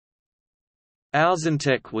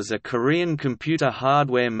Auzentech was a Korean computer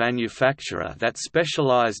hardware manufacturer that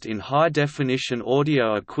specialized in high-definition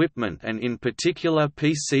audio equipment and in particular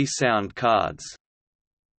PC sound cards.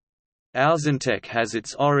 Auzentech has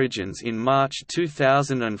its origins in March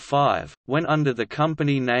 2005, when under the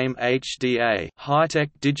company name HDA High-Tech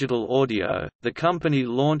Digital Audio, the company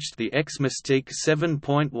launched the X Mystique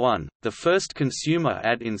 7.1, the first consumer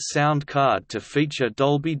add-in sound card to feature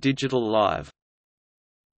Dolby Digital Live.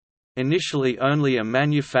 Initially only a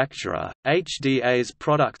manufacturer, HDA's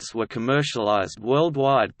products were commercialized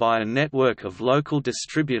worldwide by a network of local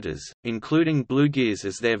distributors, including Bluegears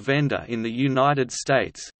as their vendor in the United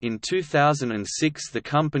States. In 2006, the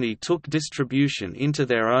company took distribution into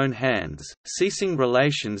their own hands, ceasing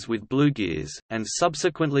relations with Bluegears, and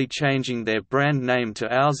subsequently changing their brand name to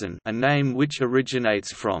Auzen, a name which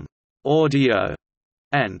originates from audio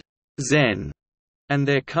and Zen, and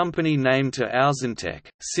their company name to Auzentech.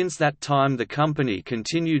 Since that time the company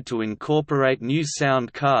continued to incorporate new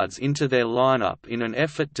sound cards into their lineup in an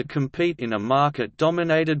effort to compete in a market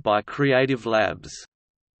dominated by Creative Labs.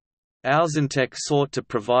 Auzentech sought to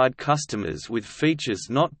provide customers with features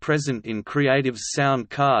not present in Creative's sound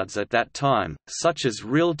cards at that time, such as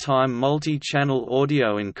real-time multi-channel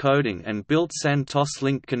audio encoding and built-in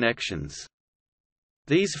Toslink connections.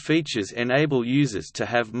 These features enable users to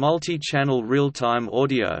have multi-channel real-time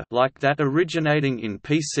audio like that originating in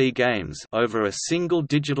PC games over a single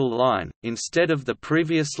digital line, instead of the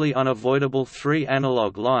previously unavoidable 3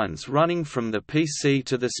 analog lines running from the PC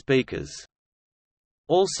to the speakers.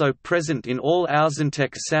 Also present in all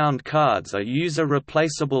Auzentech sound cards are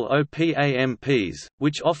user-replaceable OP-Amps,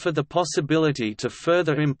 which offer the possibility to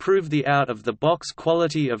further improve the out-of-the-box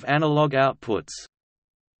quality of analog outputs.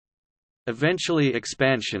 Eventually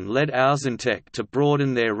expansion led Auzentech to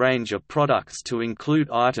broaden their range of products to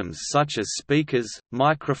include items such as speakers,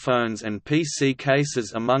 microphones and PC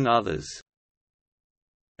cases among others.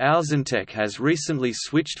 Auzentech has recently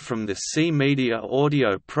switched from the C-Media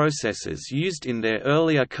audio processors used in their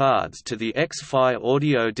earlier cards to the X-Fi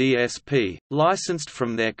Audio DSP, licensed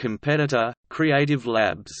from their competitor, Creative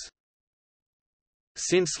Labs.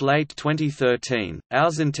 Since late 2013,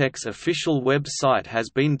 Auzentech's official website has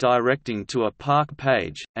been directing to a Park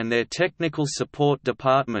page, and their technical support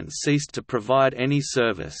department ceased to provide any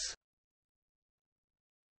service.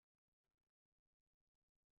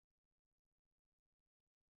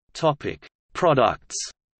 Products.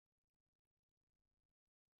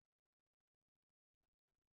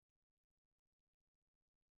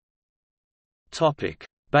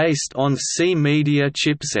 Based on C-Media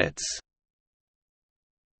chipsets.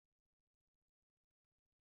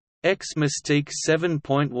 X Mystique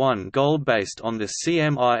 7.1 Gold based on the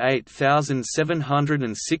CMI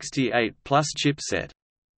 8768 Plus chipset.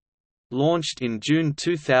 Launched in June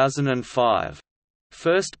 2005.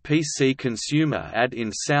 First PC consumer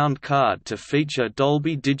add-in sound card to feature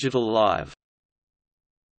Dolby Digital Live.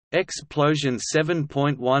 Explosion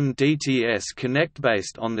 7.1 DTS Connect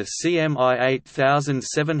based on the CMI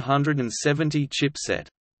 8770 chipset.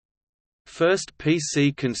 First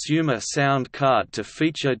PC consumer sound card to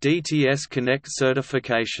feature DTS Connect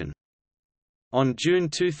certification. On June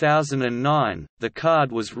 2009, the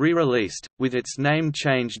card was re-released, with its name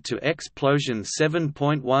changed to Explosion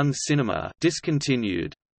 7.1 Cinema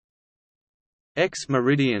discontinued. X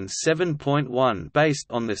Meridian 7.1 based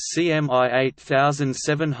on the CMI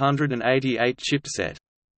 8788 chipset.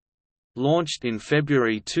 Launched in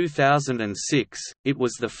February 2006, it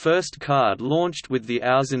was the first card launched with the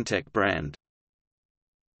Auzentech brand.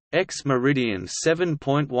 X Meridian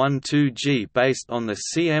 7.12G based on the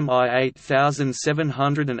CMI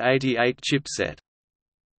 8788 chipset.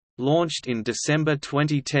 Launched in December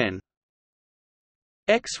 2010.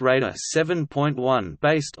 X Radar 7.1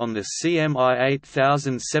 based on the CMI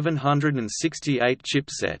 8768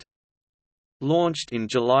 chipset. Launched in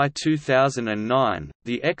July 2009,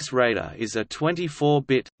 the X Radar is a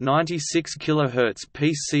 24-bit, 96 kHz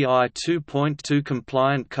PCI 2.2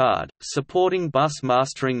 compliant card, supporting bus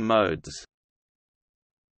mastering modes.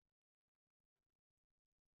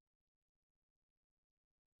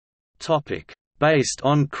 Based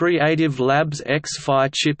on Creative Labs X-Fi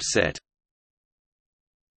chipset.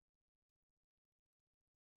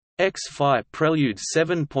 X-Fi Prelude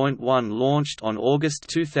 7.1 launched on August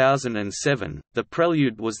 2007. The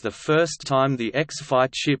Prelude was the first time the X-Fi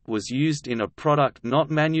chip was used in a product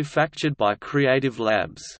not manufactured by Creative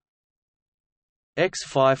Labs.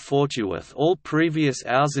 X-Fi Forte with all previous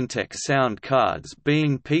Auzentech sound cards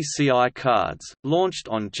being PCI cards, launched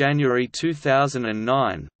on January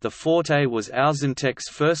 2009. The Forte was Auzentech's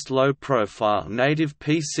first low-profile native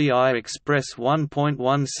PCI Express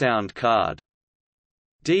 1.1 sound card.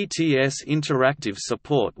 DTS interactive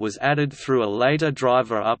support was added through a later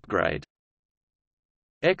driver upgrade.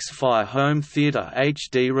 X-Fi Home Theater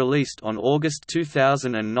HD released on August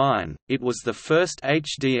 2009, it was the first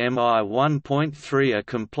HDMI 1.3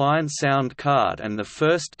 compliant sound card and the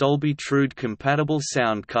first Dolby Trude compatible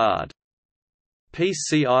sound card.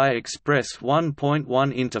 PCI Express 1.1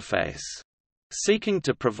 interface. Seeking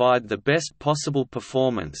to provide the best possible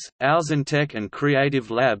performance, Auzentech and Creative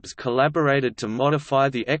Labs collaborated to modify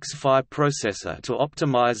the X-Fi processor to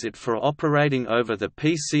optimize it for operating over the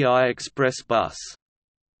PCI Express bus.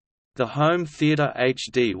 The Home Theater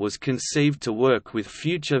HD was conceived to work with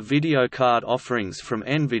future video card offerings from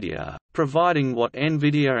NVIDIA, providing what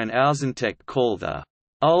NVIDIA and Auzentech call the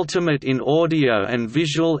 "ultimate in audio and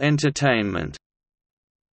visual entertainment."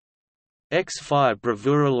 X-Fi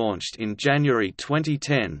Bravura launched in January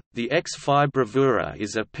 2010. The X-Fi Bravura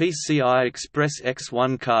is a PCI Express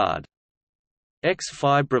X1 card.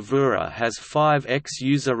 X-Fi Bravura has 5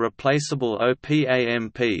 X-user replaceable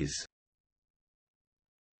OPAMPs.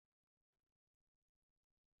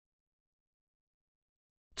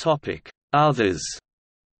 Others.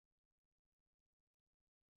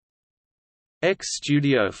 X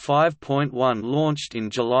Studio 5.1 launched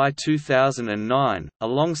in July 2009,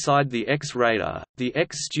 alongside the X Radar. The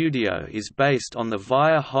X Studio is based on the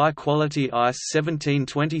VIA high-quality ICE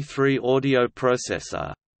 1723 audio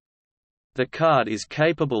processor. The card is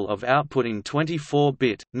capable of outputting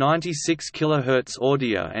 24-bit, 96 kHz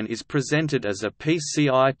audio and is presented as a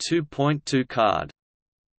PCI 2.2 card.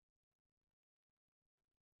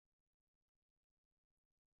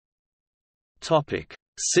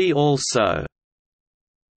 See also: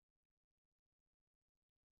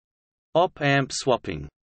 Op-amp swapping.